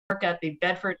at the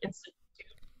Bedford Institute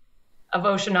of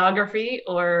Oceanography,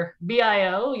 or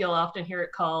BIO, you'll often hear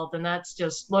it called, and that's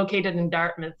just located in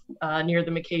Dartmouth near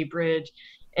the McKay Bridge.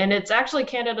 And it's actually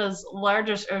Canada's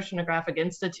largest oceanographic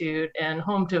institute and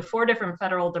home to 4 different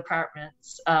federal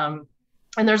departments.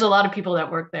 And there's a lot of people that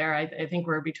work there. I think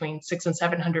we're between 600 and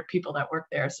 700 people that work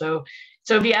there. So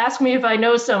if you ask me if I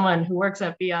know someone who works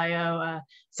at BIO,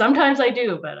 sometimes I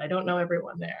do, but I don't know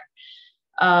everyone there.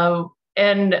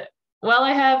 And while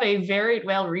I have a varied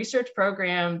whale research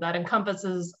program that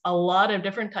encompasses a lot of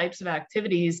different types of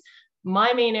activities,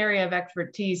 my main area of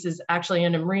expertise is actually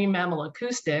in marine mammal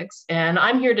acoustics. And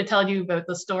I'm here to tell you about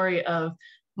the story of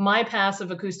my passive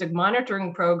acoustic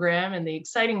monitoring program and the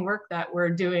exciting work that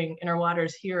we're doing in our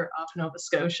waters here off Nova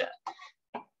Scotia.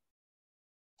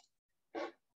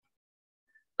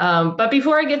 But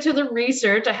before I get to the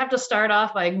research, I have to start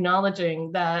off by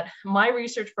acknowledging that my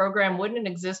research program wouldn't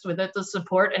exist without the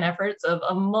support and efforts of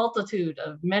a multitude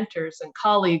of mentors and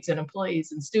colleagues and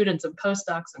employees and students and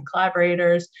postdocs and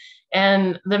collaborators,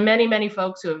 and the many, many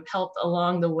folks who have helped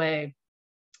along the way.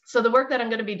 So the work that I'm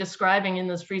going to be describing in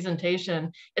this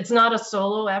presentation, it's not a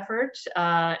solo effort,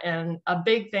 and a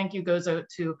big thank you goes out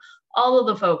to all of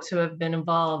the folks who have been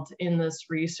involved in this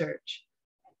research.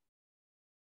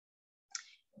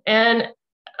 And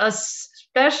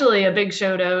especially a big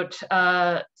shout out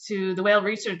to the Whale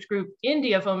Research Group in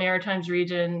DFO Maritimes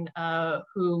region,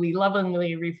 who we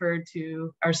lovingly refer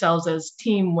to ourselves as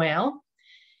Team Whale.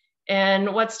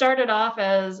 And what started off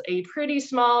as a pretty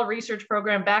small research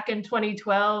program back in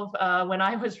 2012, when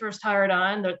I was first hired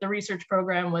on, the research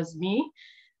program was me.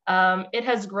 It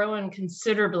has grown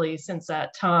considerably since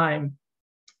that time,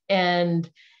 and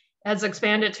has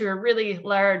expanded to a really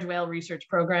large whale research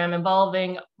program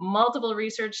involving multiple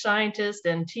research scientists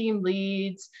and team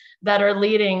leads that are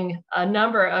leading a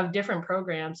number of different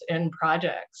programs and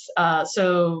projects.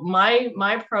 So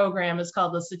my program is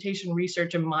called the Cetacean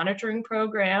Research and Monitoring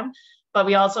Program, but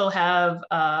we also have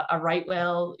a right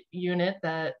whale unit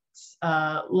that's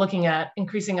looking at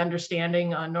increasing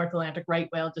understanding on North Atlantic right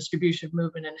whale distribution,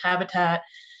 movement, and habitat,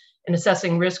 and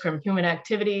assessing risk from human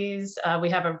activities. We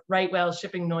have a right whale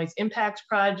shipping noise impacts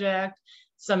project,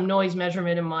 some noise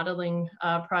measurement and modeling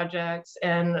projects,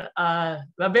 and a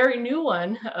very new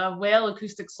one, a whale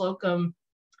acoustic slocum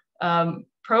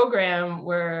program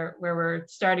where we're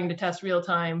starting to test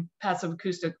real-time passive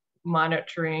acoustic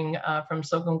monitoring from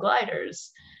slocum gliders,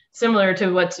 similar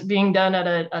to what's being done at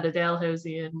a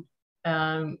Dalhousie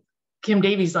and Kim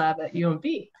Davies' lab at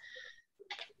UNB.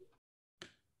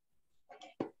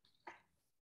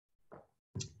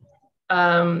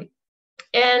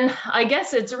 And I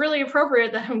guess it's really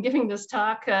appropriate that I'm giving this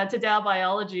talk to Dal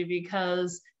Biology,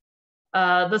 because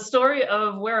the story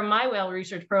of where my whale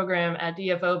research program at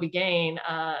DFO began,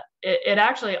 it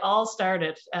actually all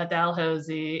started at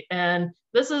Dalhousie. And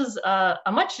this is a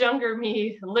much younger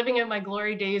me living in my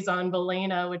glory days on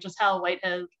Balena, which is Hal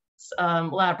Whitehead's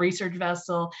lab research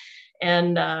vessel.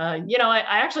 And, you know, I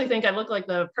actually think I look like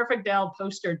the perfect Dal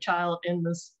poster child in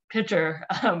this picture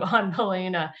on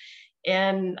Balena.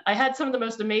 And I had some of the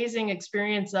most amazing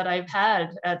experience that I've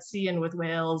had at sea and with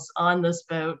whales on this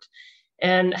boat.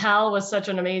 And Hal was such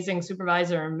an amazing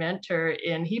supervisor and mentor,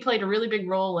 and he played a really big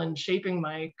role in shaping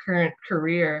my current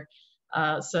career.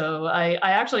 So I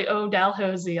actually owe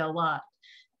Dalhousie a lot.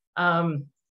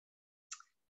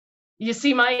 You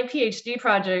see, my PhD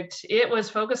project, it was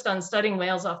focused on studying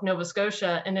whales off Nova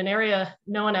Scotia in an area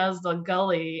known as the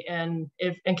Gully. And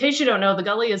in case you don't know, the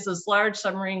Gully is this large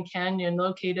submarine canyon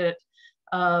located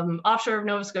offshore of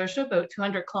Nova Scotia, about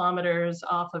 200 kilometers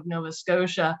off of Nova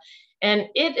Scotia. And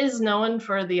it is known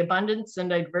for the abundance and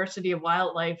diversity of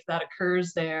wildlife that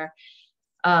occurs there.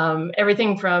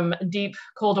 Everything from deep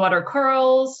cold water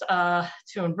corals to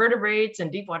invertebrates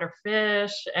and deep water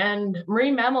fish and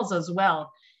marine mammals as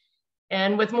well.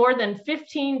 And with more than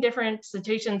 15 different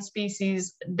cetacean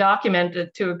species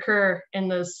documented to occur in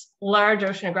this large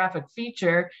oceanographic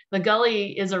feature, the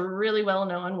Gully is a really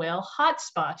well-known whale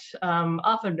hotspot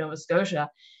off of Nova Scotia.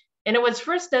 And it was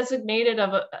first designated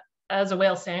as a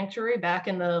whale sanctuary back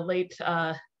in the late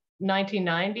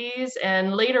 1990s,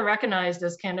 and later recognized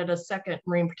as Canada's second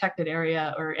marine protected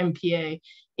area, or MPA,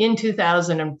 in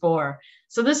 2004.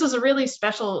 So this is a really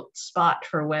special spot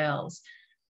for whales.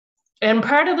 And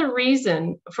part of the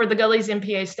reason for the Gully's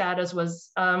MPA status was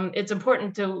it's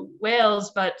important to whales,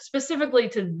 but specifically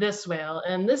to this whale.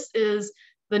 And this is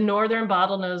the northern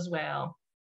bottlenose whale.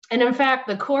 And in fact,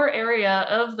 the core area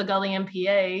of the Gully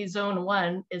MPA, Zone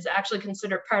 1, is actually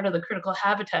considered part of the critical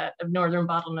habitat of northern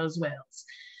bottlenose whales.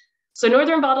 So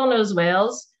northern bottlenose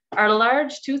whales are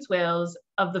large toothed whales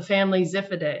of the family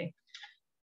Ziphidae.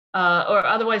 or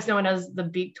otherwise known as the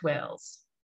beaked whales.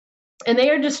 And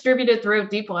they are distributed throughout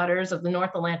deep waters of the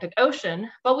North Atlantic Ocean,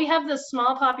 but we have this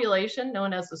small population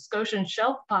known as the Scotian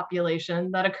shelf population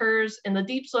that occurs in the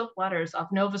deep slope waters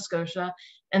off Nova Scotia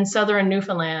and southern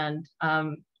Newfoundland,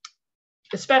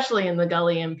 especially in the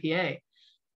Gully MPA.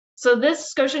 So this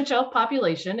Scotian shelf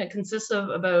population, it consists of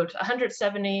about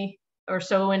 170 or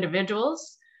so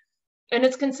individuals, and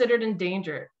it's considered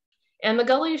endangered. And the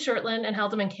Gully, Shortland, and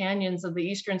Haldeman Canyons of the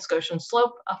eastern Scotian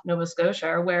slope of Nova Scotia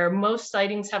are where most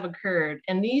sightings have occurred.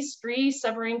 And these 3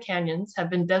 submarine canyons have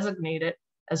been designated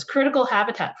as critical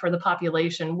habitat for the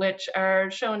population, which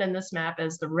are shown in this map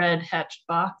as the red hatched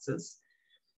boxes.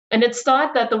 And it's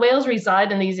thought that the whales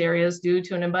reside in these areas due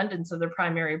to an abundance of their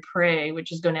primary prey,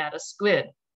 which is gonadal squid.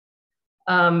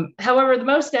 However, the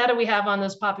most data we have on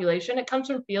this population, it comes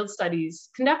from field studies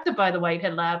conducted by the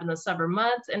Whitehead Lab in the summer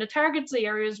months, and it targets the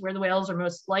areas where the whales are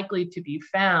most likely to be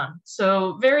found.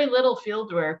 So very little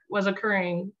field work was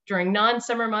occurring during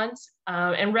non-summer months,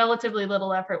 and relatively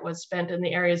little effort was spent in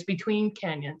the areas between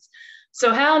canyons.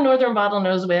 So how northern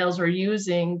bottlenose whales were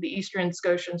using the eastern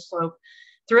Scotian slope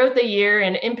throughout the year,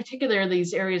 and in particular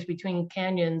these areas between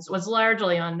canyons, was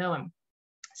largely unknown.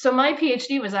 So my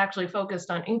PhD was actually focused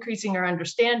on increasing our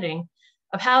understanding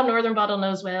of how northern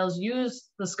bottlenose whales use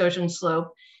the Scotian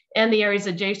slope and the areas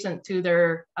adjacent to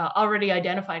their already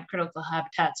identified critical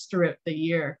habitats throughout the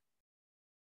year.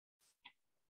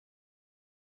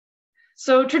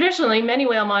 So traditionally, many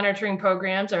whale monitoring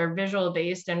programs are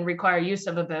visual-based and require use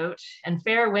of a boat and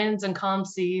fair winds and calm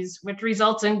seas, which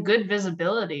results in good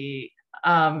visibility.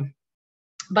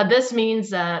 But this means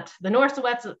that the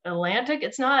Northwest Atlantic,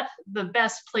 it's not the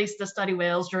best place to study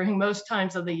whales during most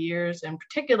times of the years, and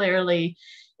particularly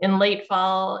in late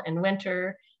fall and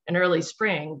winter and early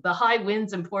spring. The high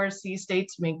winds and poor sea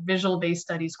states make visual-based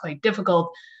studies quite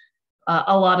difficult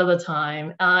a lot of the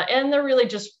time, and they're really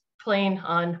just plain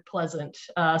unpleasant.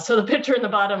 So the picture in the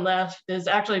bottom left is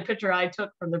actually a picture I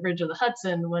took from the Bridge of the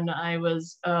Hudson when I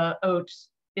was out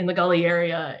in the Gully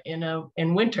area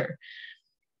in winter.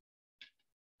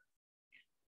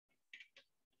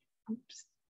 Oops.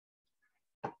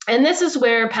 And this is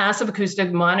where passive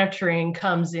acoustic monitoring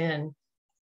comes in.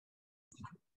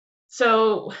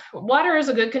 So water is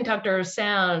a good conductor of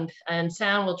sound, and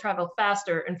sound will travel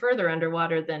faster and further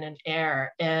underwater than in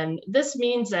air. And this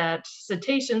means that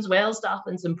cetaceans, whales,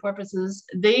 dolphins, and porpoises,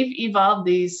 they've evolved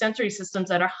these sensory systems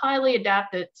that are highly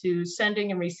adapted to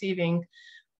sending and receiving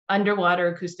underwater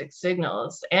acoustic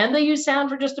signals. And they use sound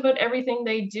for just about everything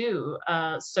they do: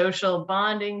 social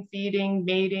bonding, feeding,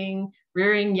 mating,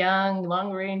 rearing young,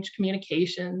 long-range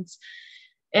communications.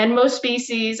 And most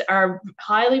species are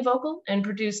highly vocal and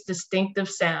produce distinctive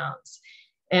sounds.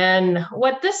 And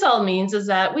what this all means is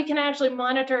that we can actually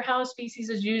monitor how a species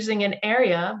is using an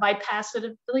area by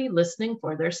passively listening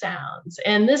for their sounds.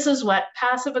 And this is what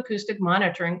passive acoustic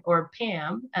monitoring, or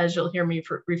PAM, as you'll hear me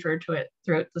refer to it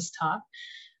throughout this talk,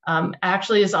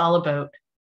 actually is all about.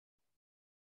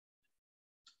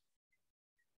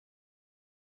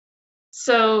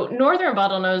 So northern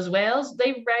bottlenose whales,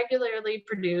 they regularly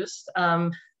produce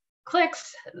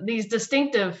clicks, these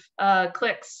distinctive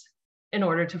clicks, in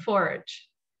order to forage.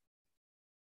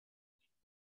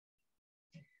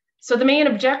 So the main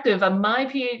objective of my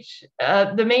PhD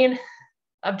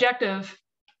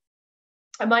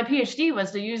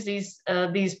was to use these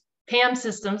PAM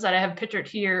systems that I have pictured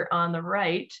here on the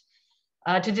right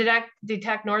to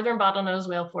detect northern bottlenose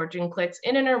whale foraging clicks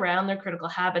in and around their critical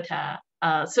habitat.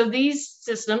 So these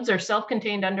systems are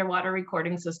self-contained underwater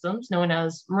recording systems known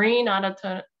as marine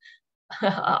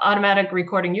automatic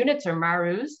recording units, or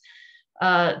MARUs,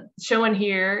 shown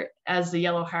here as the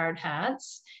yellow hard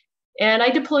hats. And I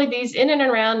deployed these in and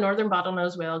around northern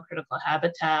bottlenose whale critical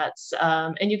habitats.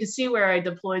 And you can see where I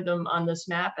deployed them on this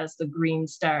map as the green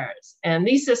stars. And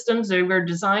these systems, they were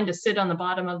designed to sit on the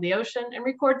bottom of the ocean and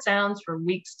record sounds for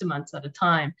weeks to months at a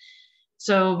time.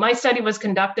 So my study was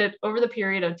conducted over the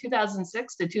period of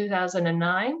 2006 to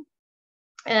 2009.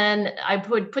 And I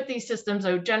would put these systems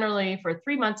out generally for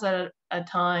 3 months at a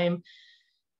time,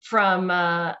 from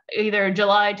either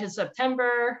July to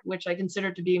September, which I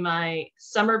consider to be my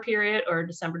summer period, or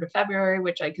December to February,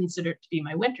 which I consider to be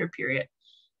my winter period.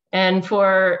 And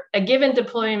for a given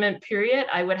deployment period,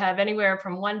 I would have anywhere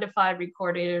from 1 to 5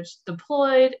 recorders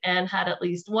deployed, and had at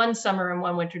least 1 summer and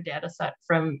 1 winter data set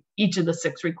from each of the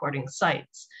 6 recording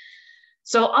sites.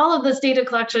 So all of this data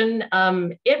collection,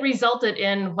 it resulted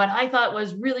in what I thought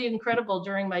was really incredible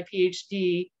during my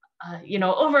PhD, you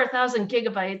know, over 1,000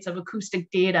 gigabytes of acoustic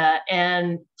data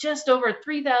and just over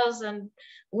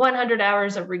 3,100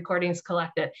 hours of recordings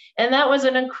collected. And that was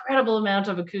an incredible amount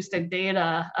of acoustic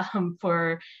data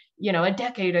for, you know, a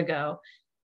decade ago.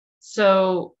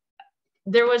 So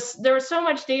there was so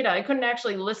much data. I couldn't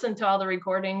actually listen to all the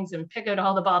recordings and pick out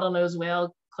all the bottlenose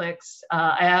whale clicks.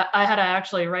 I had to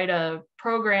actually write a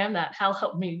program that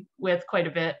helped me with quite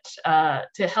a bit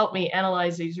to help me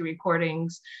analyze these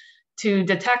recordings to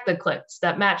detect the clicks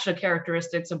that match the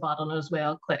characteristics of bottlenose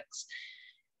whale clicks.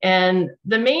 And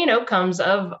the main outcomes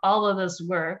of all of this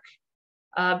work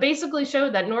basically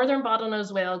showed that northern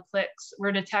bottlenose whale clicks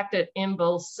were detected in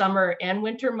both summer and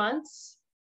winter months,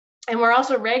 and were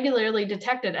also regularly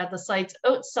detected at the sites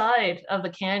outside of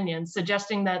the canyon,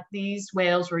 suggesting that these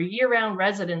whales were year-round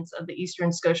residents of the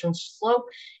eastern Scotian slope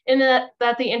and that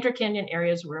the intercanyon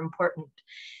areas were important.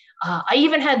 I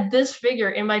even had this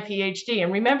figure in my PhD,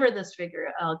 and remember this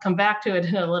figure, I'll come back to it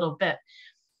in a little bit.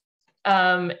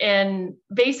 And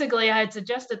basically I had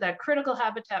suggested that critical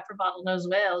habitat for bottlenose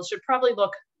whales should probably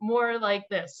look more like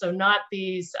this. So not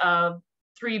these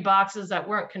 3 boxes that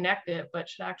weren't connected, but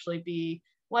should actually be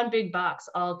one big box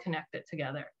all connected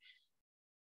together.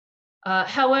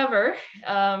 However,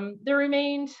 there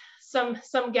remained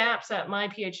some gaps that my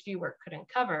PhD work couldn't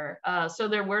cover. So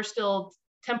there were still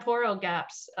temporal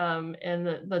gaps in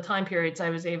the time periods I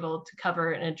was able to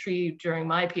cover and retrieve during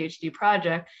my PhD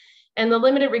project. And the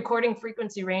limited recording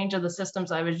frequency range of the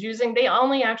systems I was using, they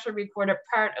only actually recorded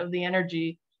part of the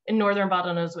energy in northern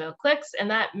bottlenose whale clicks.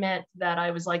 And that meant that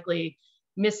I was likely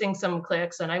missing some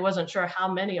clicks, and I wasn't sure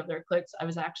how many of their clicks I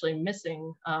was actually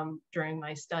missing during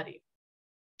my study.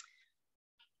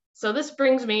 So this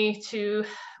brings me to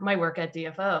my work at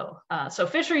DFO. So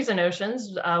Fisheries and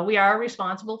Oceans, we are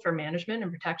responsible for management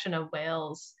and protection of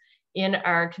whales in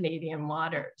our Canadian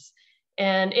waters.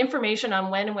 And information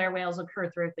on when and where whales occur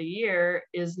throughout the year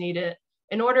is needed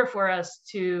in order for us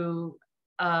to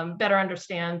better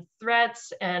understand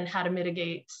threats and how to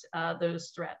mitigate those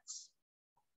threats.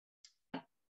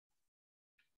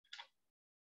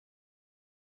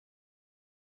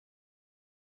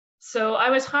 So I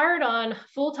was hired on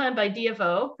full-time by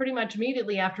DFO pretty much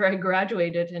immediately after I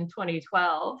graduated in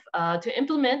 2012 to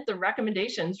implement the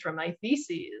recommendations from my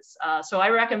theses. So I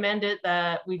recommended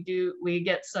that we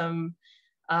get some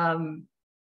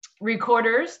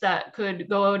recorders that could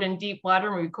go out in deep water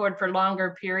and record for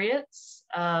longer periods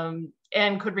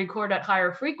and could record at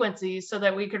higher frequencies so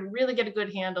that we could really get a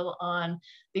good handle on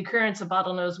the occurrence of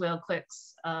bottlenose whale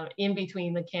clicks in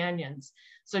between the canyons.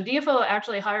 So DFO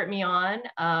actually hired me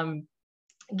on,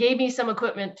 gave me some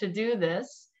equipment to do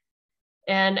this.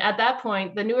 And at that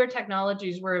point, the newer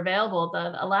technologies were available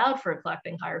that allowed for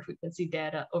collecting higher frequency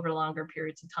data over longer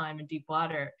periods of time in deep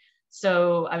water.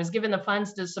 So I was given the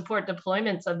funds to support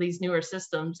deployments of these newer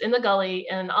systems in the Gully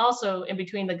and also in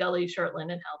between the Gully,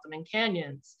 Shortland, and Haldeman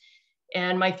canyons.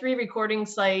 And my 3 recording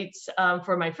sites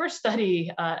for my first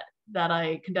study that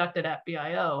I conducted at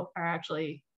BIO are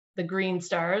actually the green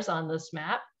stars on this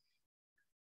map.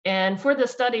 And for the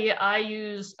study, I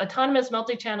use autonomous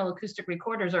multi-channel acoustic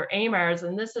recorders, or AMRs,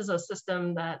 and this is a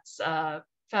system that's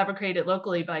fabricated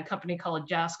locally by a company called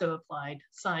JASCO Applied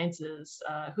Sciences,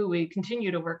 who we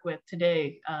continue to work with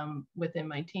today within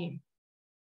my team.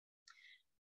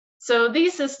 So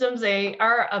these systems, they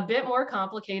are a bit more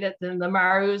complicated than the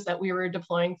MARUs that we were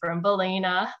deploying from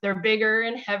Balena. They're bigger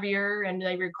and heavier, and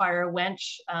they require a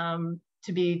winch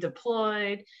to be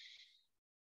deployed.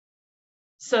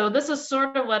 So this is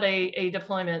sort of what a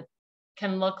deployment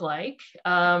can look like.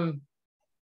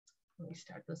 Let me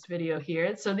start this video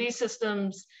here. So these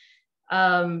systems,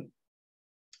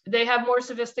 they have more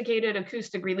sophisticated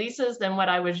acoustic releases than what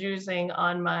I was using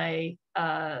on my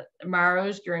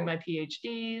MAROs during my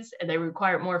PhDs, and they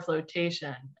require more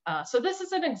flotation. So this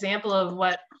is an example of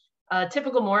what a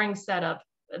typical mooring setup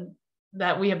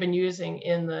that we have been using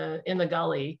in the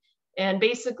Gully. And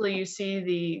basically you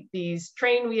see these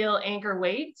train wheel anchor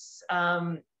weights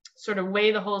sort of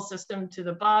weigh the whole system to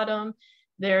the bottom.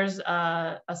 There's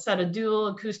a set of dual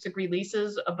acoustic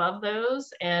releases above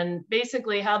those. And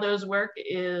basically how those work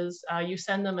is you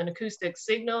send them an acoustic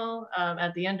signal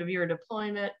at the end of your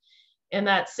deployment. And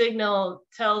that signal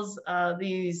tells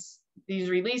these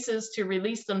releases to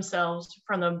release themselves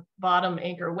from the bottom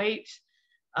anchor weight.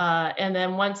 And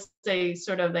then once they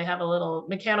have a little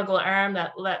mechanical arm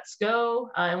that lets go,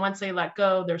 and once they let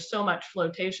go, there's so much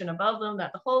flotation above them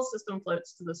that the whole system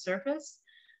floats to the surface.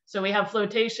 So we have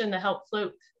flotation to help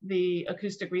float the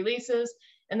acoustic releases.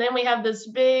 And then we have this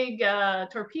big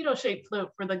torpedo-shaped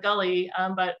float for the Gully,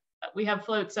 but we have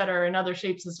floats that are in other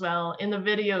shapes as well. In the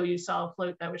video, you saw a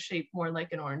float that was shaped more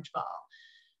like an orange ball.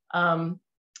 And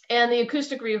the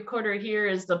acoustic recorder here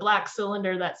is the black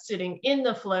cylinder that's sitting in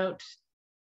the float.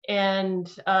 And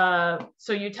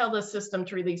so you tell the system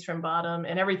to release from bottom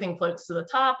and everything floats to the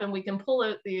top, and we can pull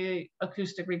out the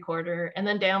acoustic recorder and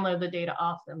then download the data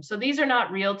off them. So these are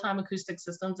not real-time acoustic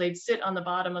systems. They sit on the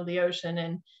bottom of the ocean.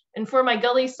 And for my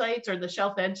gully sites or the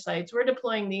shelf edge sites, we're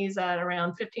deploying these at around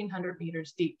 1,500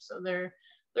 meters deep. So they're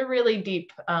really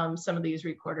deep, some of these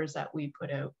recorders that we put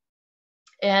out.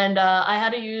 And I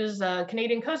had to use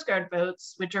Canadian Coast Guard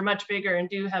boats, which are much bigger and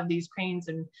do have these cranes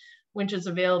and winches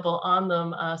available on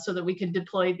them, so that we could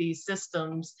deploy these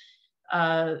systems,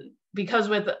 because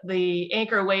with the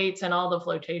anchor weights and all the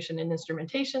flotation and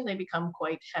instrumentation, they become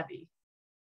quite heavy.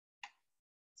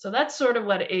 So that's sort of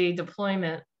what a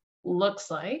deployment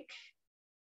looks like.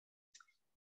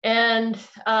 And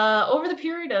over the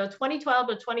period of 2012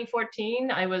 to 2014,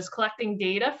 I was collecting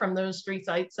data from those 3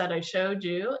 sites that I showed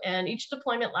you, and each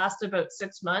deployment lasted about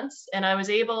 6 months. And I was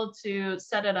able to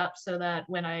set it up so that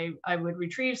when I would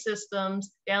retrieve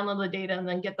systems, download the data, and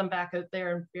then get them back out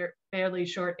there in fairly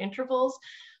short intervals.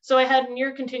 So I had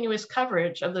near continuous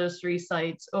coverage of those 3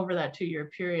 sites over that 2-year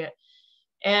period.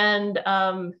 And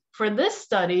for this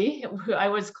study, I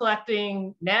was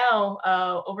collecting now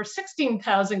over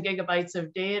 16,000 gigabytes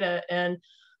of data and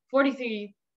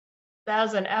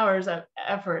 43,000 hours of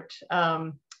effort.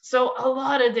 So a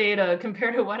lot of data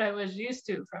compared to what I was used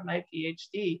to from my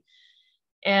PhD.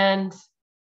 And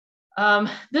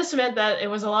this meant that it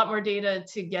was a lot more data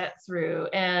to get through.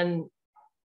 And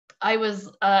I was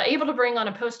able to bring on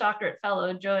a postdoctorate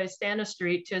fellow, Joy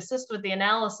Stanistreet, to assist with the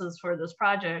analysis for this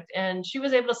project. And she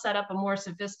was able to set up a more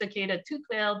sophisticated tooth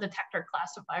whale detector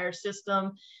classifier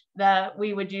system that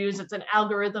we would use. It's an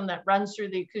algorithm that runs through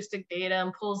the acoustic data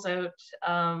and pulls out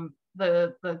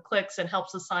the clicks and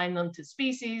helps assign them to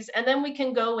species. And then we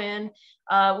can go in,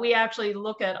 we actually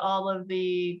look at all of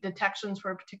the detections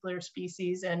for a particular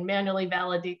species and manually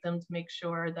validate them to make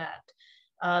sure that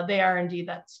they are indeed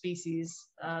that species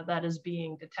that is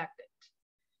being detected.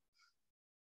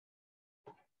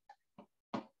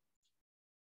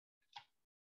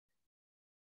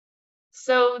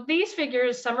 So these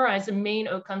figures summarize the main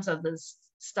outcomes of this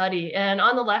study. And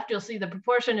on the left, you'll see the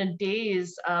proportion in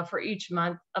days for each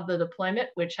month of the deployment,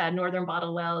 which had northern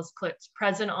bottle whales clicks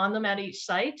present on them at each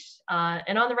site.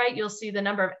 And on the right, you'll see the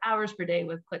number of hours per day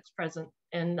with clicks present.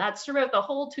 And that's throughout the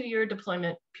whole 2-year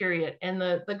deployment period. And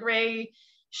the gray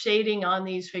shading on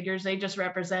these figures, they just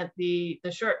represent the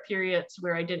short periods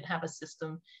where I didn't have a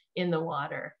system in the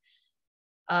water.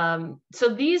 So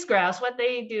these graphs, what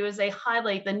they do is they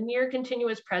highlight the near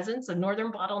continuous presence of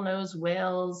northern bottlenose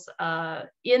whales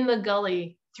in the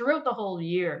gully throughout the whole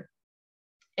year.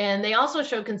 And they also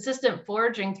show consistent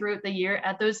foraging throughout the year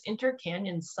at those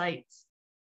intercanyon sites.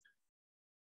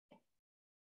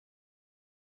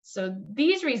 So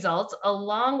these results,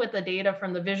 along with the data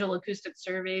from the visual acoustic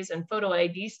surveys and photo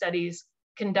ID studies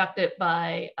conducted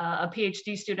by a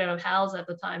PhD student of Hal's at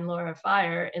the time, Laura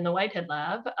Fire, in the Whitehead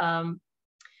lab,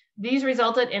 these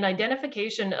resulted in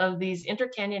identification of these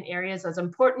intercanyon areas as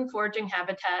important foraging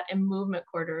habitat and movement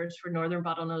corridors for northern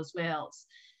bottlenose whales.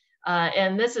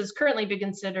 And this is currently being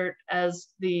considered as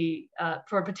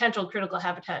for potential critical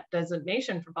habitat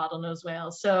designation for bottlenose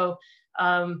whales. So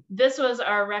this was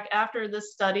after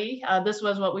this study, this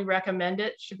was what we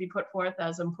recommended should be put forth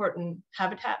as important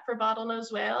habitat for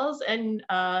bottlenose whales. And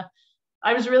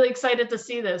I was really excited to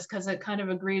see this because it kind of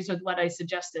agrees with what I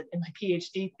suggested in my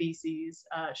PhD thesis,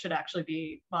 should actually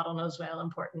be bottlenose whale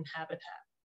important habitat.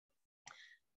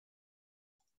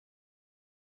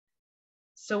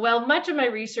 So while much of my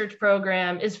research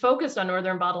program is focused on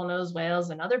northern bottlenose whales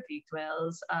and other beaked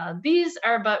whales, these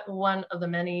are but one of the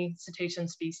many cetacean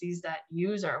species that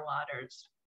use our waters.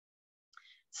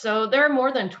 So there are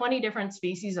more than 20 different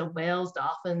species of whales,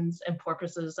 dolphins, and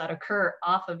porpoises that occur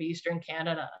off of Eastern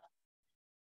Canada.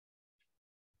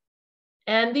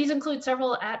 And these include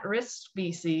several at-risk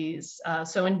species,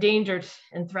 so endangered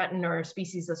and threatened or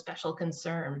species of special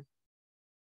concern.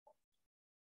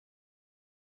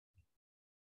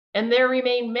 And there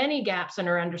remain many gaps in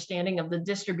our understanding of the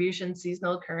distribution,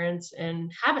 seasonal occurrence, and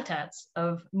habitats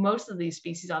of most of these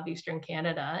species off Eastern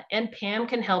Canada, and PAM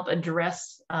can help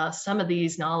address some of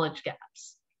these knowledge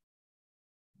gaps.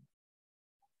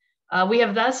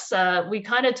 We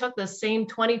kind of took the same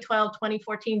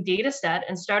 2012-2014 data set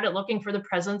and started looking for the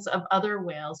presence of other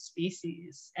whale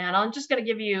species. And I'm just going to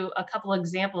give you a couple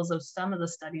examples of some of the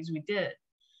studies we did.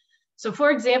 So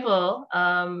for example,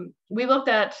 we looked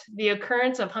at the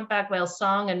occurrence of humpback whale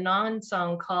song and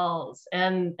non-song calls.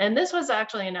 And this was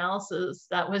actually analysis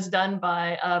that was done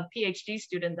by a PhD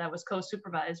student that was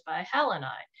co-supervised by Hal and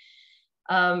I.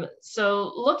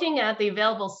 So looking at the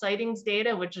available sightings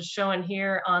data, which is shown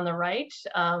here on the right,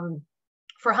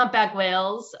 for humpback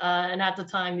whales, and at the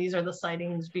time, these are the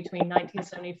sightings between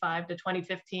 1975 to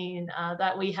 2015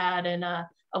 that we had in a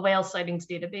whale sightings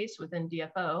database within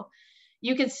DFO.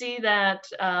 You can see that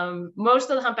most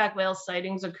of the humpback whale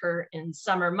sightings occur in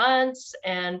summer months,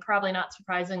 and probably not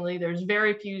surprisingly, there's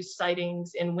very few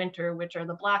sightings in winter, which are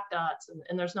the black dots,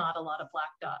 and there's not a lot of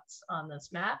black dots on this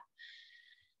map.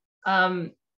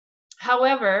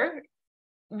 However,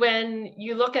 when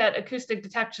you look at acoustic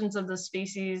detections of the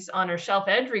species on our shelf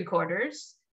edge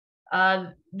recorders,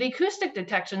 the acoustic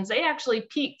detections, they actually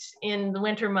peaked in the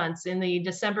winter months in the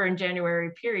December and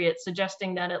January period,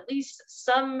 suggesting that at least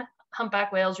some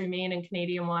humpback whales remain in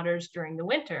Canadian waters during the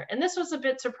winter. And this was a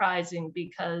bit surprising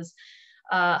because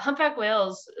humpback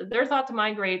whales, they're thought to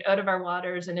migrate out of our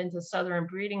waters and into southern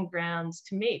breeding grounds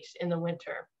to mate in the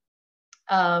winter.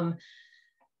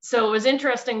 So it was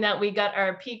interesting that we got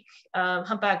our peak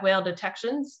humpback whale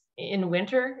detections in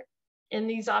winter in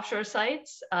these offshore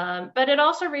sites, but it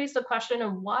also raised the question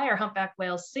of why are humpback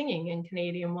whales singing in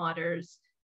Canadian waters,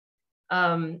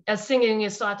 as singing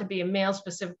is thought to be a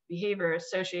male-specific behavior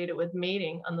associated with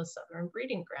mating on the southern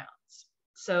breeding grounds.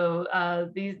 So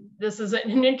this is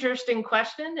an interesting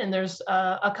question, and there's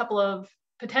a couple of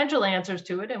potential answers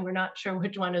to it, and we're not sure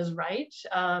which one is right.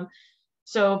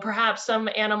 So perhaps some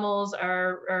animals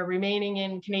are remaining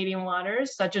in Canadian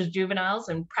waters, such as juveniles,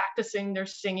 and practicing their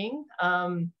singing.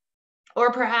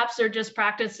 Or perhaps they're just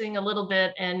practicing a little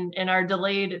bit and are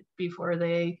delayed before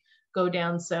they go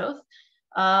down south.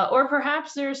 Or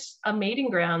perhaps there's a mating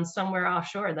ground somewhere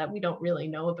offshore that we don't really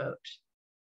know about.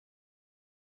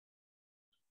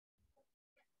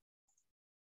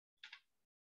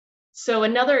 So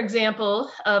another example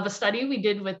of a study we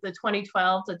did with the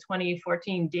 2012 to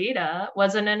 2014 data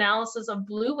was an analysis of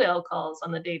blue whale calls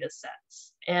on the data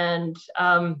sets. And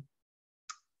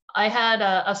I had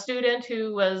a student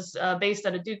who was based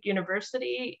at a Duke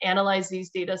University analyze these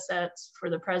data sets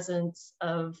for the presence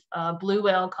of blue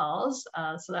whale calls.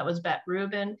 So that was Bette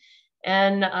Rubin.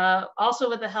 And also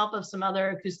with the help of some other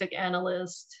acoustic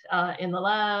analysts in the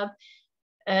lab.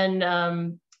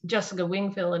 And Jessica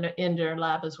Wingfield in her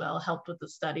lab as well helped with the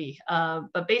study.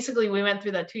 But basically we went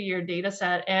through that 2-year data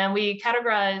set and we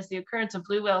categorized the occurrence of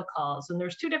blue whale calls. And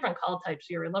there's 2 different call types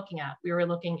we were looking at. We were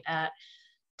looking at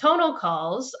tonal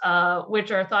calls, which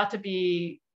are thought to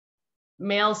be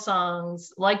male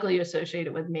songs likely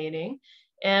associated with mating.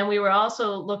 And we were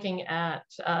also looking at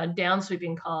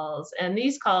downsweeping calls. And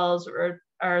these calls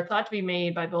are thought to be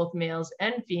made by both males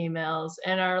and females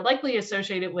and are likely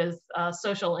associated with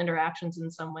social interactions in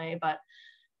some way, but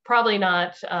probably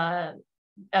not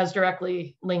as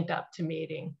directly linked up to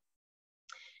mating.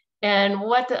 And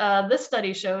what this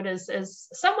study showed is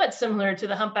somewhat similar to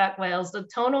the humpback whales. The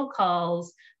tonal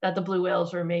calls that the blue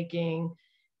whales were making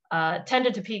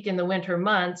tended to peak in the winter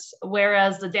months,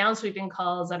 whereas the downsweeping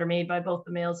calls that are made by both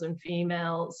the males and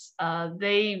females,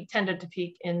 they tended to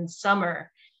peak in summer.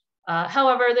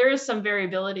 However, there is some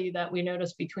variability that we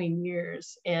notice between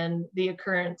years in the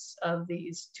occurrence of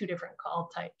these 2 different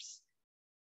call types.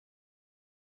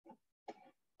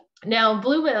 Now,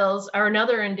 blue whales are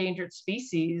another endangered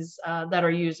species that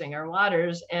are using our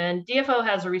waters, and DFO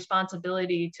has a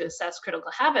responsibility to assess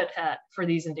critical habitat for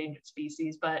these endangered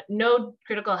species, but no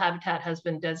critical habitat has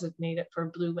been designated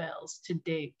for blue whales to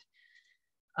date.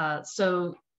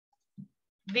 So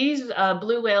these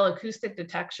blue whale acoustic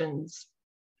detections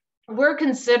were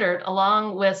considered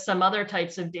along with some other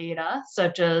types of data,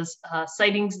 such as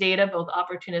sightings data, both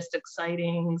opportunistic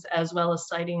sightings, as well as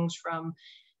sightings from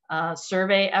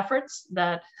survey efforts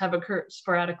that have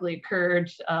sporadically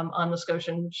occurred on the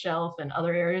Scotian Shelf and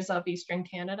other areas of Eastern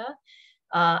Canada,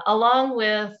 along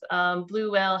with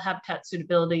blue whale habitat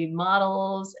suitability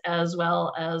models, as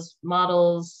well as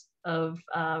models of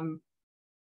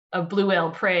blue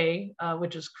whale prey,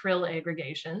 which is krill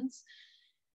aggregations.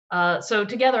 So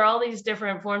together, all these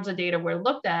different forms of data were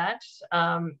looked at,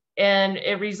 and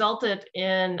it resulted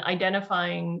in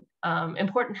identifying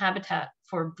important habitat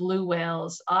for blue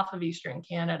whales off of Eastern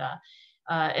Canada.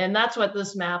 And that's what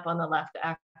this map on the left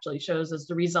actually shows as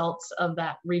the results of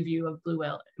that review of blue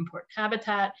whale important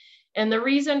habitat. And the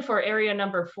reason for area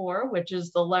number 4, which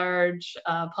is the large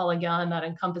polygon that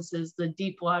encompasses the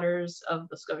deep waters of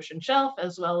the Scotian Shelf,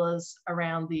 as well as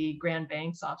around the Grand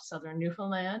Banks off southern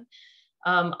Newfoundland.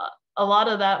 A lot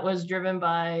of that was driven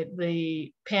by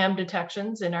the PAM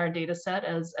detections in our data set,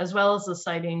 as well as the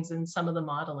sightings and some of the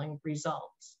modeling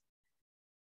results.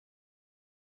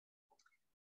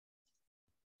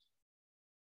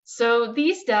 So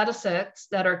these data sets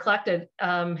that are collected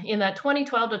in that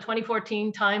 2012 to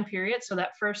 2014 time period, so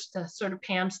that first sort of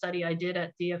PAM study I did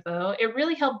at DFO, it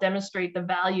really helped demonstrate the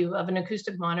value of an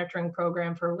acoustic monitoring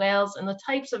program for whales and the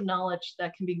types of knowledge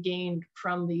that can be gained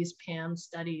from these PAM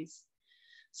studies.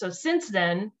 So since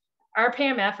then, our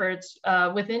PAM efforts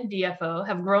within DFO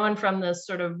have grown from this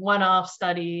sort of one-off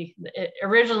study. It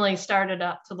originally started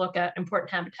up to look at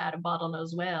important habitat of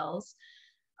bottlenose whales,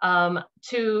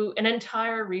 to an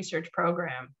entire research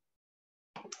program.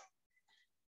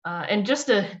 And just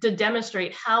to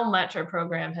demonstrate how much our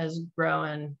program has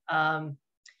grown,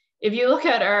 if you look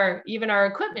at even our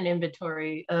equipment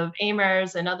inventory of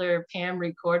AMRs and other PAM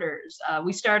recorders, I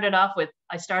started off with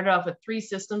 3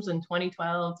 systems in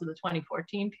 2012 to the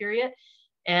 2014 period.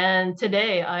 And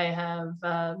today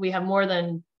we have more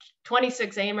than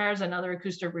 26 AMRs and other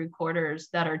acoustic recorders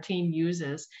that our team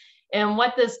uses. And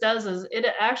what this does is it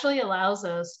actually allows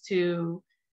us to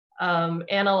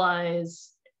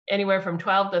analyze anywhere from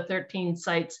 12 to 13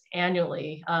 sites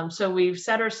annually. So we've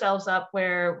set ourselves up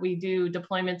where we do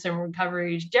deployments and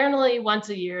recoveries generally once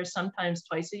a year, sometimes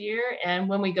twice a year. And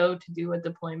when we go to do a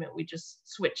deployment, we just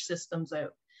switch systems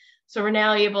out. So we're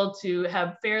now able to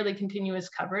have fairly continuous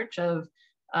coverage of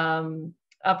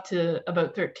up to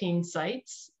about 13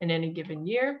 sites in any given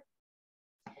year.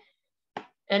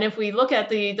 And if we look at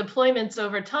the deployments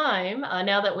over time,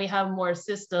 now that we have more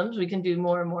systems, we can do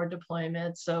more and more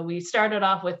deployments. So we started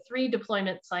off with 3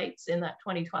 deployment sites in that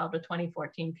 2012 to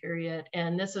 2014 period.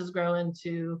 And this has grown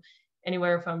to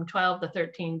anywhere from 12 to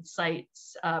 13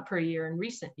 sites per year in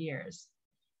recent years.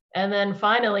 And then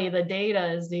finally, the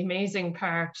data is the amazing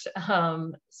part.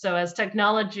 So as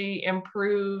technology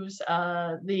improves,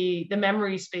 the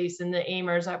memory space in the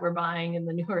AMRs that we're buying and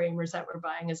the newer AMRs that we're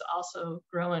buying is also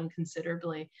growing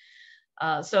considerably.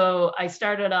 So I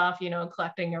started off,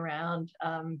 collecting around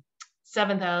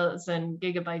 7,000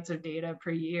 gigabytes of data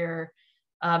per year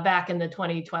back in the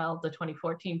 2012 to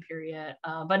 2014 period.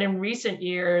 But in recent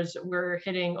years, we're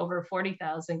hitting over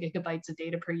 40,000 gigabytes of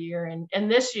data per year.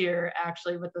 And this year,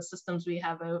 actually, with the systems we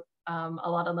have out, a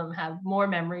lot of them have more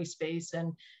memory space.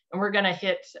 And we're going to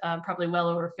hit probably well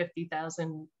over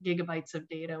 50,000 gigabytes of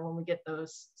data when we get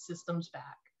those systems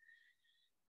back.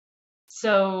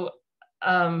 So,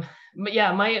 but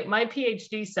yeah, my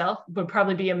PhD self would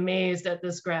probably be amazed at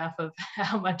this graph of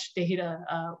how much data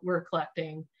we're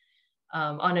collecting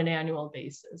on an annual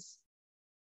basis.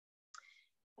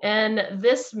 And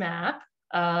this map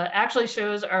actually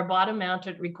shows our bottom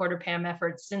mounted recorder PAM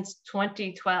efforts since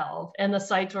 2012 and the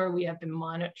sites where we have been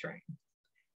monitoring.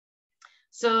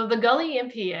 So the Gully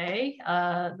MPA,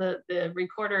 the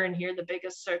recorder in here, the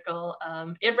biggest circle,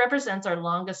 it represents our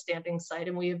longest standing site,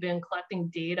 and we have been collecting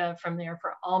data from there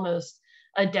for almost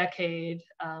a decade.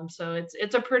 So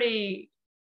it's a pretty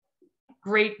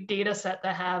great data set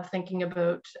to have, thinking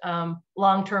about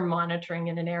long-term monitoring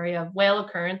in an area of whale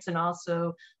occurrence and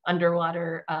also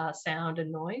underwater sound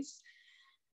and noise.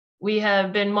 We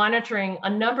have been monitoring a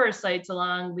number of sites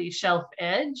along the shelf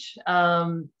edge,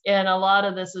 and a lot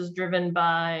of this is driven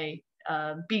by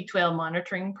beaked whale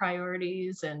monitoring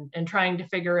priorities and trying to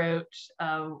figure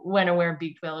out when and where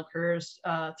beaked whale occurs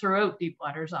throughout deep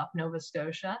waters off Nova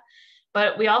Scotia.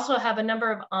 But we also have a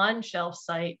number of on-shelf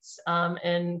sites,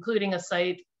 including a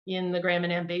site in the Grand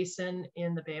Manan Basin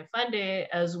in the Bay of Fundy,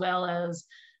 as well as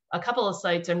a couple of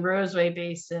sites in Roseway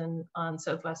Basin on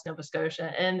Southwest Nova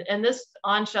Scotia. And this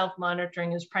on-shelf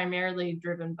monitoring is primarily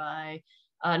driven by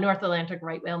North Atlantic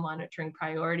right whale monitoring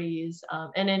priorities.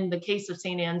 And in the case of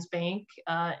St. Anne's Bank,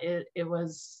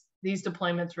 these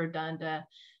deployments were done to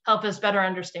help us better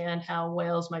understand how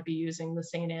whales might be using the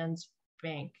St. Anne's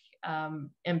Bank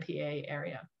MPA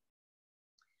area.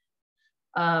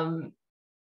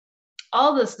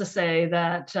 All this to say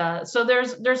that, so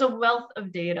there's a wealth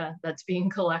of data that's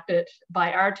being collected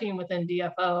by our team within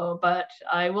DFO, but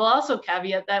I will also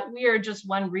caveat that we are just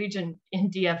one region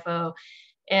in DFO,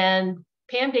 and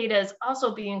PAM data is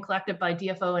also being collected by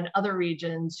DFO in other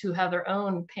regions who have their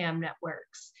own PAM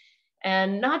networks.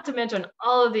 And not to mention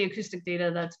all of the acoustic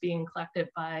data that's being collected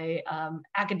by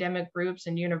academic groups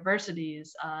and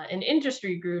universities and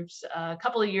industry groups. A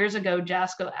couple of years ago,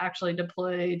 JASCO actually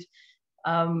deployed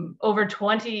over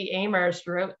 20 AMRs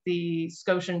throughout the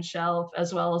Scotian Shelf,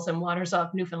 as well as in waters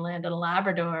off Newfoundland and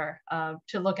Labrador,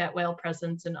 to look at whale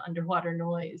presence and underwater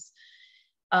noise.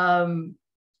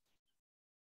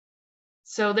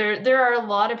 So there are a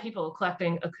lot of people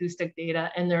collecting acoustic data,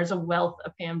 and there's a wealth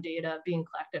of PAM data being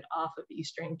collected off of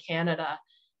Eastern Canada.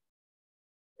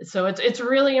 So it's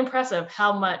really impressive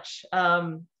how much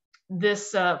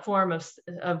this form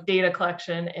of data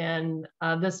collection and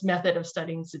this method of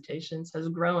studying cetaceans has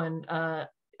grown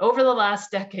over the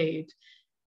last decade.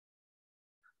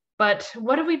 But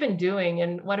what have we been doing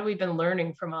and what have we been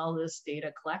learning from all this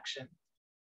data collection?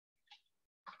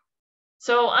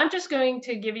 So I'm just going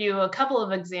to give you a couple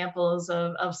of examples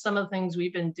of some of the things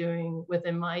we've been doing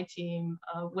within my team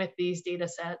with these data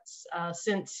sets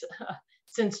since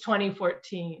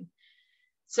 2014.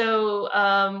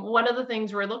 So one of the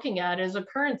things we're looking at is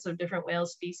occurrence of different whale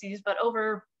species, but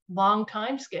over long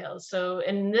time scales. So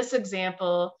in this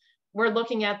example, we're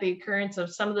looking at the occurrence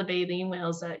of some of the baleen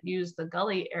whales that use the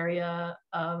gully area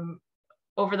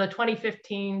over the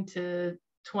 2015 to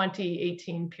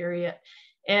 2018 period.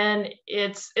 And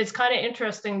it's kind of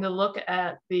interesting to look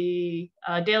at the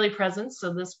daily presence.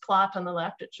 So this plot on the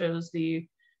left, it shows the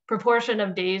proportion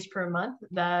of days per month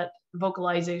that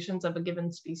vocalizations of a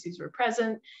given species were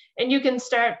present. And you can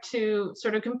start to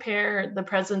sort of compare the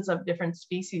presence of different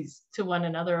species to one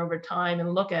another over time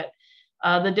and look at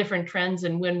the different trends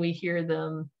and when we hear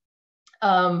them.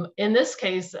 In this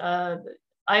case, I'm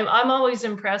always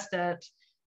impressed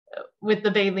with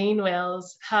the baleen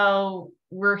whales, how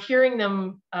we're hearing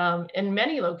them in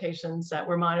many locations that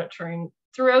we're monitoring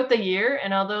throughout the year.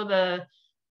 And although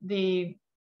the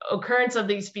occurrence of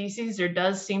these species, there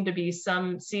does seem to be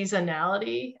some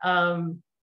seasonality,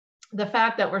 the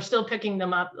fact that we're still picking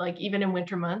them up, like even in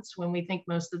winter months when we think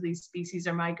most of these species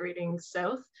are migrating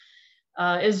south,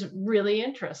 is really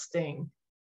interesting.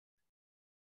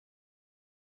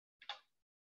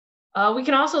 We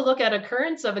can also look at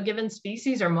occurrence of a given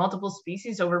species or multiple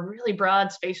species over really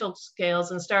broad spatial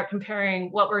scales and start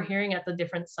comparing what we're hearing at the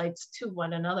different sites to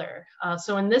one another.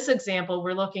 So in this example,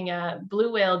 we're looking at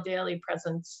blue whale daily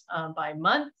presence by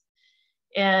month,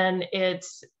 and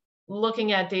it's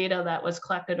looking at data that was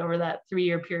collected over that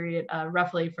 3-year period,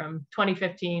 roughly from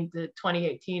 2015 to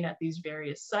 2018 at these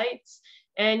various sites.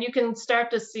 And you can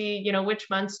start to see, you know, which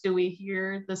months do we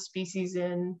hear the species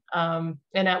in, and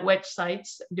at which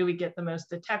sites do we get the most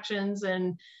detections.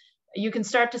 And you can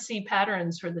start to see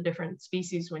patterns for the different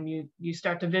species when you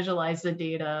start to visualize the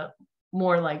data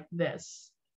more like this.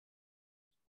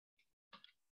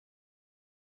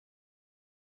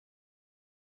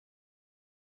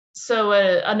 So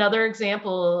another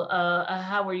example of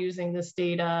how we're using this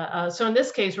data. So in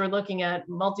this case, we're looking at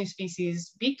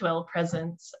multi-species beaked whale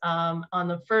presence. On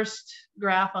the first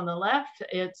graph on the left,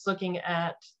 it's looking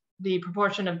at the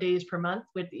proportion of days per month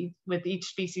with each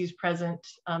species present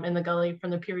in the gully from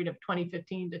the period of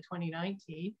 2015 to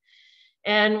 2019.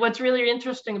 And what's really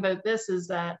interesting about this is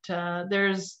that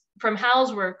from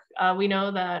Hal's work, we know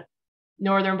that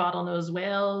northern bottlenose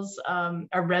whales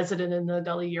are resident in the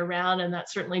gully year round, and that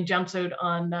certainly jumps out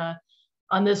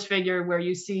on this figure where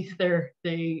you see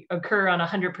they occur on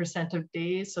 100% of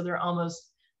days, so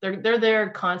they're there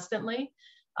constantly.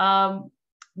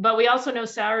 But we also know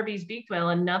Sowerby's beaked whale,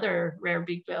 another rare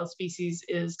beaked whale species,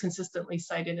 is consistently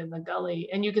sighted in the gully,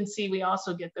 and you can see we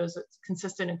also get those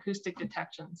consistent acoustic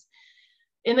detections.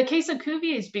 In the case of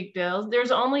Cuvier's beaked whales,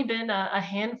 there's only been a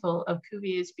handful of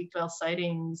Cuvier's beaked whale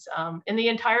sightings in the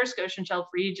entire Scotian Shelf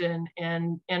region,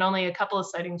 and only a couple of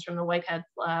sightings from the Whitehead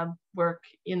lab work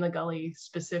in the gully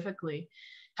specifically.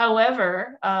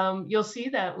 However, you'll see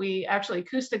that we actually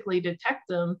acoustically detect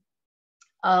them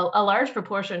a large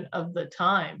proportion of the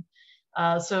time.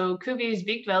 So Cuvier's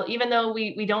beaked whale, even though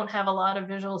we don't have a lot of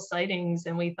visual sightings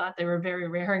and we thought they were very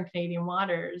rare in Canadian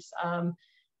waters,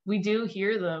 we do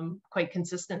hear them quite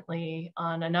consistently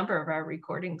on a number of our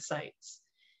recording sites.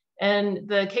 And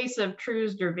the case of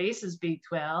True's Gervais's beaked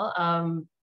whale,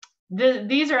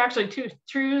 these are actually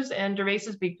True's and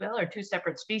Gervais's beaked whale are two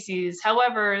separate species.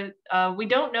 However, we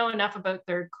don't know enough about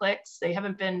their clicks. They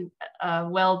haven't been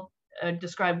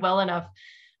described well enough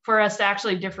for us to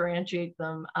actually differentiate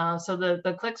them. So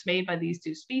the clicks made by these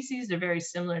two species are very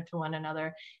similar to one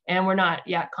another, and we're not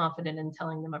yet confident in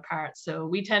telling them apart. So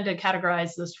we tend to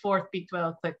categorize this fourth beaked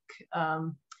whale click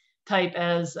type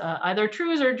as either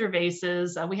True's or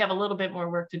Gervais's. We have a little bit more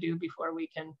work to do before we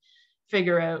can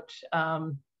figure out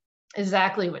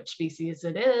exactly which species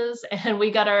it is. And we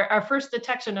got our first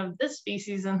detection of this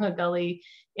species in the gully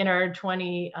in our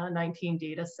 2019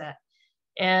 data set.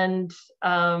 And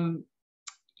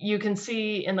you can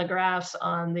see in the graphs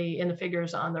in the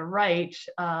figures on the right,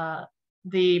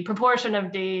 the proportion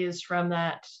of days from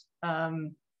that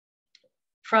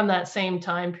same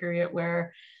time period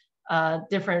where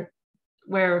the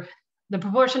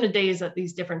proportion of days that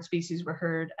these different species were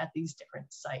heard at these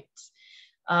different sites.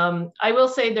 I will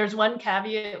say there's one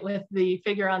caveat with the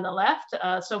figure on the left.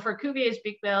 So for Cuvier's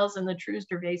beaked whales and the True's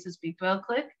Gervais's beaked whale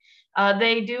click,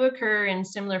 they do occur in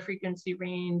similar frequency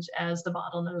range as the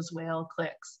bottlenose whale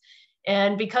clicks.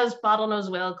 And because bottlenose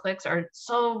whale clicks are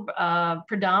so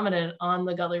predominant on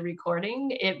the gully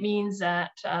recording, it means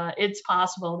that it's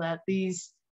possible that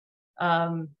these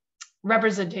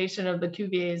representation of the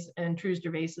Cuvier's and Trus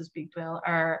Gervais' beaked whale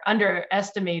are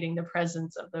underestimating the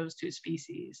presence of those two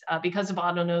species because the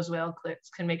bottlenose whale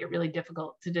clicks can make it really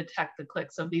difficult to detect the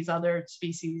clicks of these other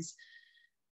species.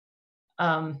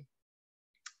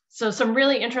 So some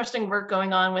really interesting work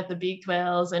going on with the beaked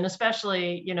whales, and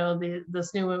especially, you know,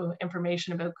 this new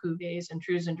information about Cuvier's and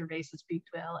Trus and Gervais' beaked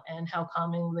whale and how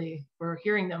commonly we're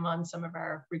hearing them on some of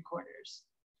our recorders.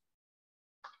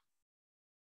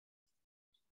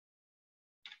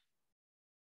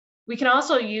 We can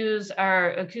also use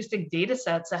our acoustic data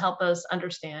sets to help us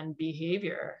understand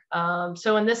behavior.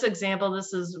 So in this example,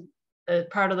 this is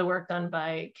part of the work done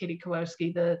by Katie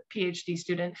Kowalski, the PhD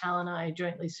student Hal and I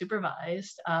jointly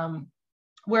supervised,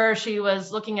 where she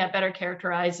was looking at better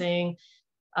characterizing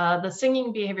the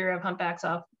singing behavior of humpbacks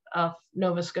off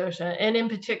Nova Scotia, and in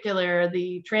particular,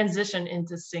 the transition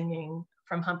into singing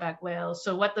from humpback whales.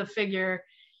 So what the figure,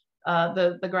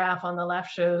 the graph on the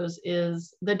left shows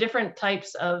is the different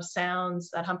types of sounds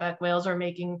that humpback whales are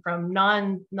making from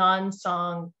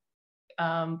non-song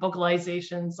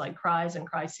vocalizations like cries and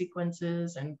cry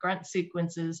sequences and grunt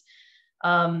sequences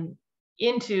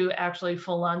into actually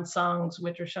full-on songs,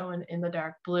 which are shown in the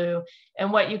dark blue.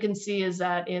 And what you can see is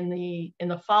that in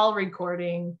the fall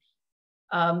recording,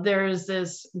 there's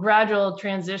this gradual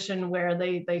transition where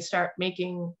they start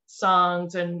making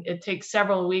songs, and it takes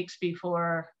several weeks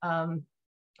before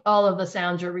all of the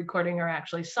sounds you're recording are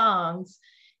actually songs.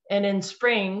 And in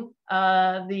spring,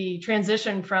 the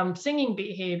transition from singing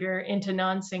behavior into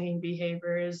non-singing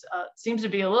behaviors seems to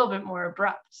be a little bit more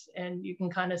abrupt. And you can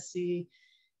kind of see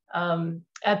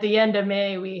at the end of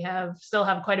May, we still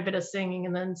have quite a bit of singing.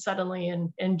 And then suddenly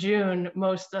in June,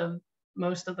 most of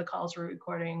the calls we're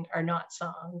recording are not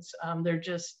songs. They're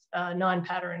just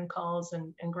non-pattern calls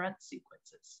and grunt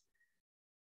sequences.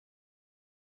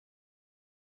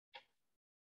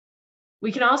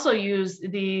 We can also use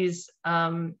these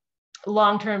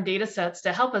long-term data sets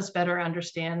to help us better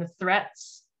understand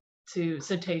threats to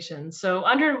cetaceans. So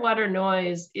underwater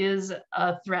noise is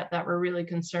a threat that we're really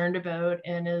concerned about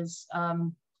and is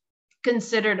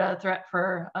considered a threat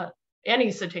for any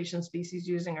cetacean species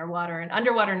using our water. And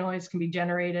underwater noise can be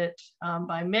generated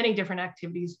by many different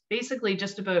activities. Basically,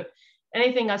 just about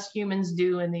anything us humans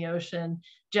do in the ocean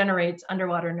generates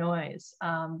underwater noise.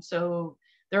 So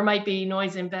there might be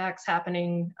noise impacts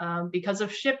happening because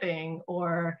of shipping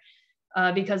or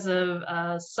because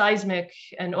of seismic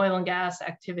and oil and gas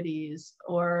activities.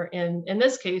 Or in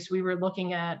this case, we were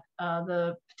looking at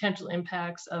the potential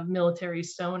impacts of military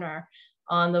sonar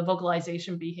on the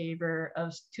vocalization behavior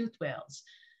of toothed whales.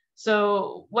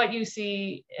 So what you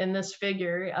see in this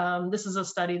figure, this is a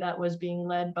study that was being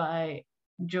led by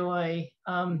Joy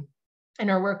in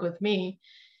her work with me.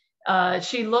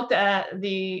 She looked at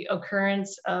the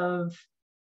occurrence of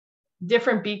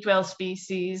different beaked whale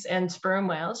species and sperm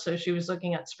whales. So she was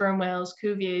looking at sperm whales,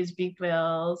 Cuvier's, beaked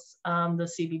whales, the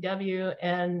CBW,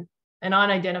 and an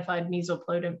unidentified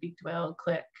mesoplodent beaked whale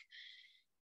click.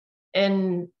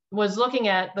 And was looking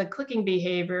at the clicking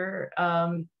behavior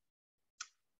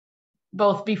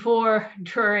both before,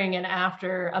 during, and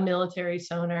after a military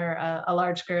sonar, a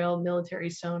large-scale military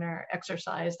sonar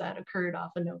exercise that occurred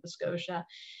off of Nova Scotia.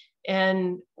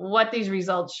 And what these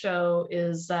results show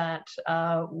is that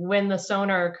when the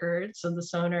sonar occurred, so the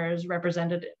sonar is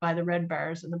represented by the red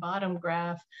bars in the bottom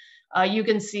graph, you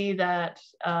can see that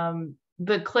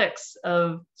the clicks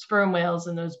of sperm whales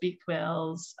and those beaked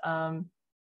whales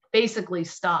basically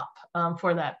stop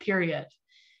for that period.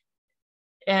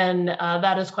 And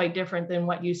that is quite different than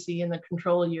what you see in the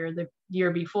control year, the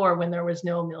year before, when there was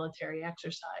no military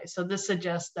exercise. So this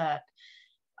suggests that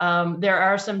there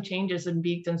are some changes in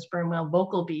beaked and sperm whale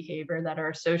vocal behavior that are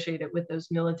associated with those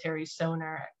military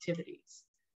sonar activities.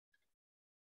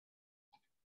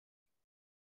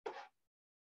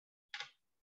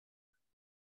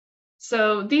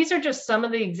 So these are just some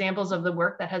of the examples of the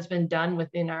work that has been done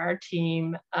within our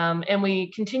team, and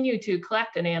we continue to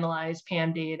collect and analyze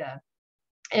PAM data.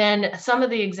 And some of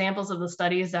the examples of the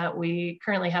studies that we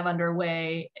currently have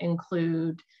underway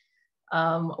include,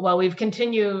 while we're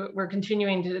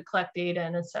continuing to collect data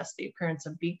and assess the occurrence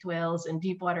of beaked whales in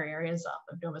deep water areas off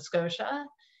of Nova Scotia.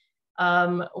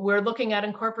 We're looking at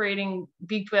incorporating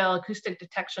beaked whale acoustic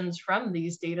detections from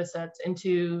these data sets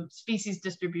into species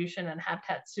distribution and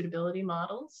habitat suitability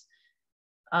models.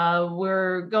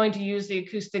 We're going to use the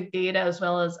acoustic data as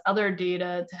well as other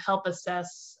data to help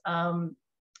assess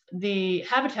the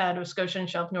habitat of Scotian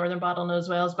shelf northern bottlenose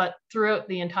whales, but throughout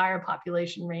the entire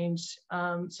population range.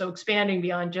 So expanding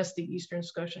beyond just the eastern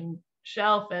Scotian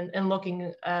shelf and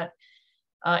looking at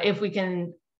if we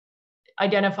can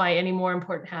identify any more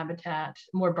important habitat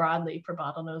more broadly for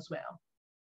bottlenose whale.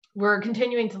 We're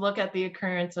continuing to look at the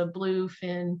occurrence of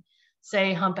bluefin,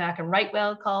 say, humpback, and right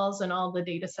whale calls in all the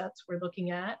data sets we're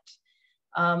looking at.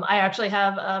 I actually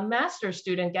have a master's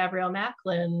student, Gabrielle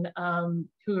Macklin,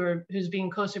 who's being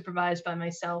co-supervised by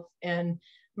myself and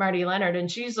Marty Leonard,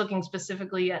 and she's looking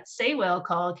specifically at sei whale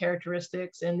call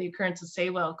characteristics and the occurrence of sei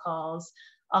whale calls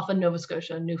off of Nova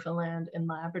Scotia, Newfoundland, and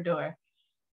Labrador.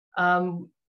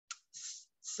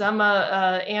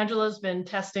 Angela's been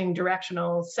testing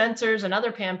directional sensors and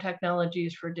other PAM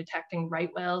technologies for detecting right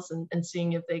whales and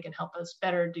seeing if they can help us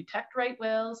better detect right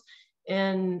whales.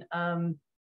 And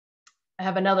I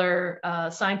have another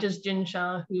scientist, Jin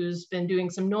Shah, who's been doing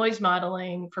some noise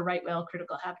modeling for right whale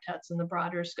critical habitats in the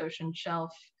broader Scotian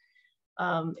shelf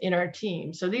in our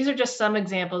team. So these are just some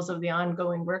examples of the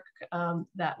ongoing work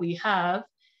that we have.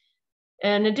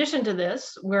 In addition to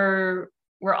this, we're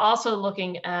also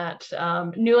looking at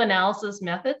new analysis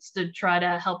methods to try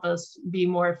to help us be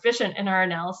more efficient in our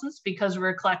analysis, because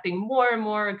we're collecting more and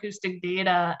more acoustic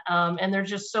data, and there's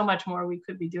just so much more we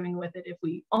could be doing with it if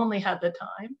we only had the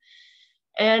time.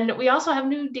 And we also have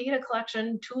new data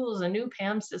collection tools and new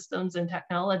PAM systems and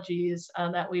technologies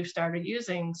that we've started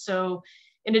using. So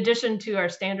in addition to our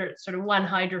standard sort of one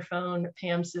hydrophone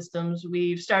PAM systems,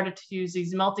 we've started to use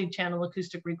these multi-channel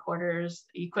acoustic recorders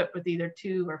equipped with either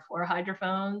 2 or 4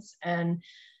 hydrophones. And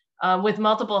with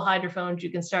multiple hydrophones,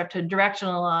 you can start to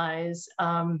directionalize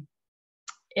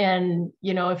and,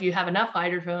 you know, if you have enough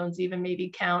hydrophones, even maybe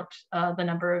count the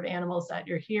number of animals that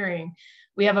you're hearing.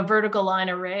 We have a vertical line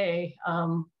array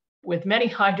with many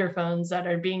hydrophones that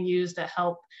are being used to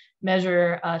help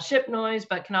measure ship noise,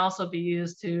 but can also be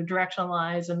used to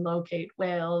directionalize and locate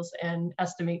whales and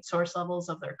estimate source levels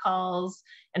of their calls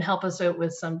and help us out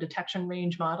with some detection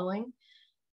range modeling.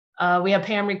 We have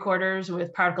PAM recorders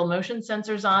with particle motion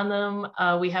sensors on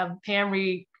them. We have PAM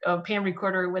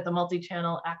recorder with a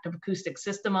multi-channel active acoustic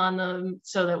system on them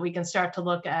so that we can start to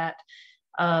look at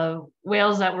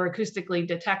whales that we're acoustically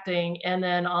detecting, and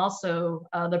then also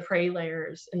the prey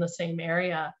layers in the same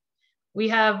area. We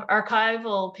have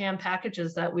archival PAM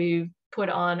packages that we've put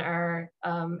on our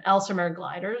Elsimer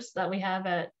gliders that we have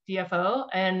at DFO.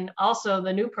 And also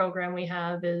the new program we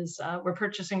have is we're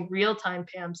purchasing real-time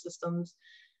PAM systems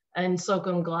and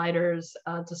SOCOM gliders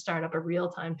to start up a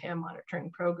real-time PAM monitoring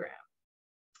program.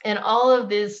 And all of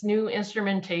this new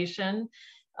instrumentation,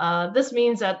 this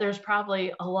means that there's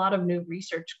probably a lot of new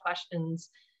research questions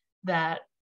that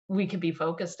we could be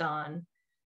focused on.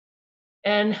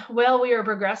 And while we are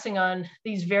progressing on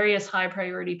these various high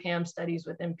priority PAM studies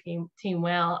within Team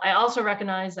Whale, I also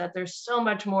recognize that there's so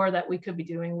much more that we could be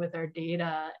doing with our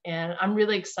data. And I'm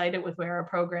really excited with where our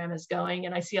program is going.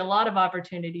 And I see a lot of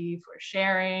opportunity for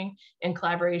sharing and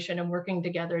collaboration and working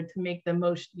together to make the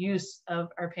most use of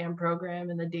our PAM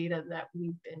program and the data that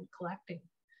we've been collecting.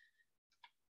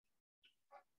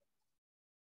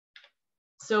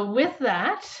 So with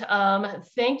that,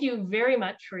 thank you very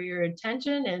much for your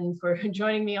attention and for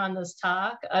joining me on this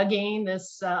talk. Again,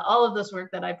 all of this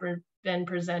work that I've been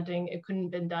presenting, it couldn't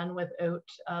have been done without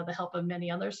the help of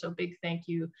many others. So big thank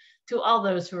you to all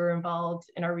those who are involved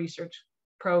in our research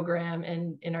program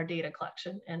and in our data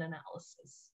collection and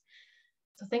analysis.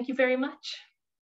 So thank you very much.